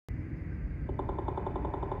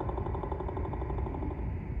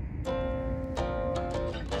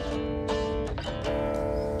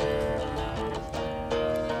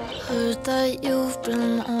heard that you've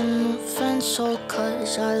been on the fence, all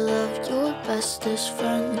 'cause I love your bestest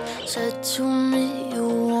friend. Said to me you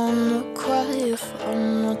wanna cry, if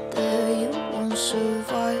I'm not there you won't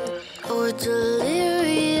survive. You're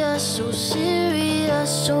delirious, so serious,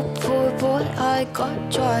 so poor boy I got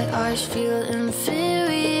dry eyes, feel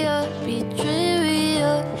inferior, be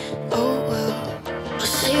drearier. Oh well,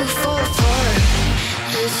 I'll see you fall apart.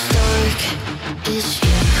 It's dark, it's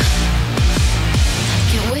you.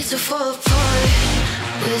 Can't wait to fall apart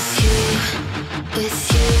with you, with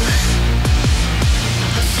you.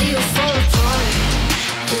 I'll see you fall apart.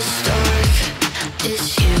 It's dark, it's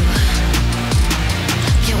you.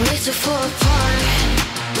 Can't wait to fall apart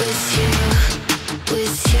with you,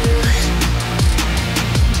 with you.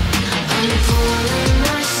 I'm pulling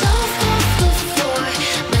myself off the floor.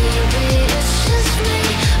 Maybe it's just me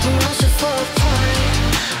who wants to fall apart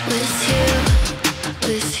with you,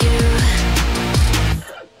 with you.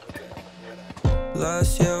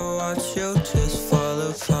 Last year, watch you just fall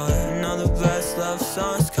apart. And all the best love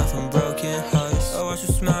songs come from broken hearts. I watch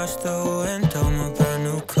you smash the window, my brand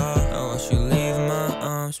new car. I watch you leave my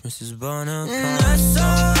arms, Mrs. Bonaparte. And that's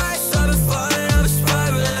alright, started falling, I was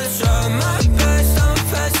spiraling. I tried my best, I'm a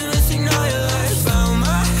pessimistic nihilist. Found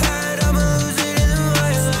my head, I'ma lose it in the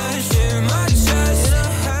light. Shit in my chest, and I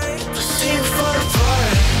hate I'll see you fall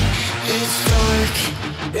apart. It's dark,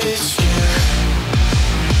 it's you.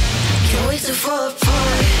 Can't wait to fall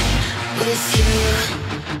apart with you,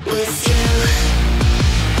 with you.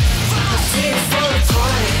 I'll see you fall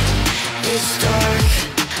apart. It's dark,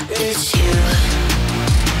 it's you.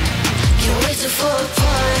 Can't wait to fall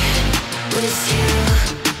apart with you,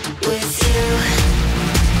 with you.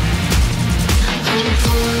 I'm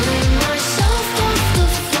pulling myself off the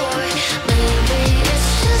floor. Maybe it's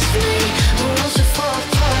just me who wants to fall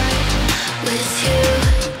apart with you,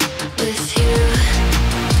 with you.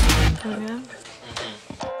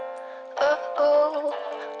 Oh,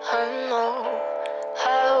 I know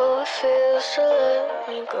how it feels to let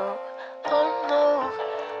me go. Oh no,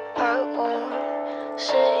 I won't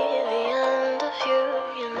see the end of you,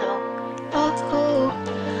 you know. Oh,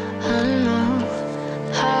 I know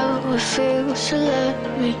how it feels to let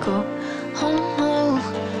me go. Oh no,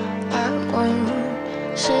 I won't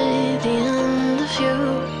see the end of you.